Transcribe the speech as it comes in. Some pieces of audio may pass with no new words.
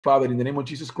Father, in the name of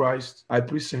Jesus Christ, I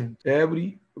present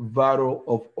every vial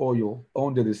of oil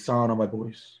under the sound of my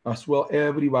voice, as well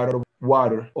every vial of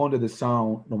water under the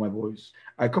sound of my voice.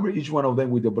 I cover each one of them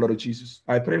with the blood of Jesus.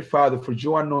 I pray, Father, for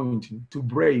your anointing to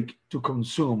break, to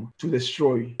consume, to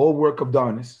destroy all work of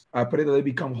darkness. I pray that they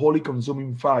become holy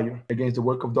consuming fire against the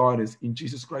work of darkness in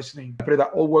Jesus Christ's name. I pray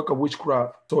that all work of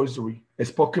witchcraft, sorcery,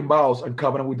 spoken vows and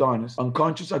covenant with darkness,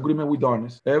 unconscious agreement with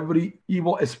darkness, every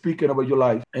evil speaking over your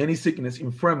life, any sickness,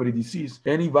 infirmity, disease,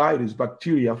 any virus,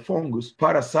 bacteria, fungus,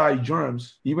 parasite,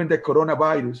 germs, even the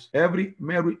coronavirus, every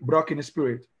married broken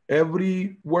spirit,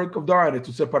 every work of darkness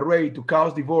to separate, to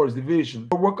cause divorce, division,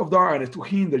 or work of darkness to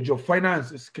hinder your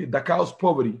finances, that cause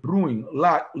poverty, ruin,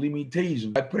 lack,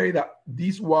 limitation. I pray that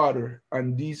this water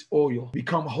and this oil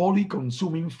become holy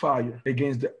consuming fire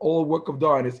against the all work of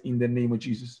darkness in the name of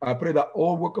Jesus. I pray that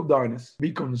all work of darkness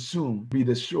be consumed, be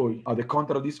destroyed at the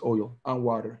contact of this oil and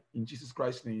water. In Jesus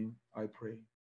Christ's name, I pray.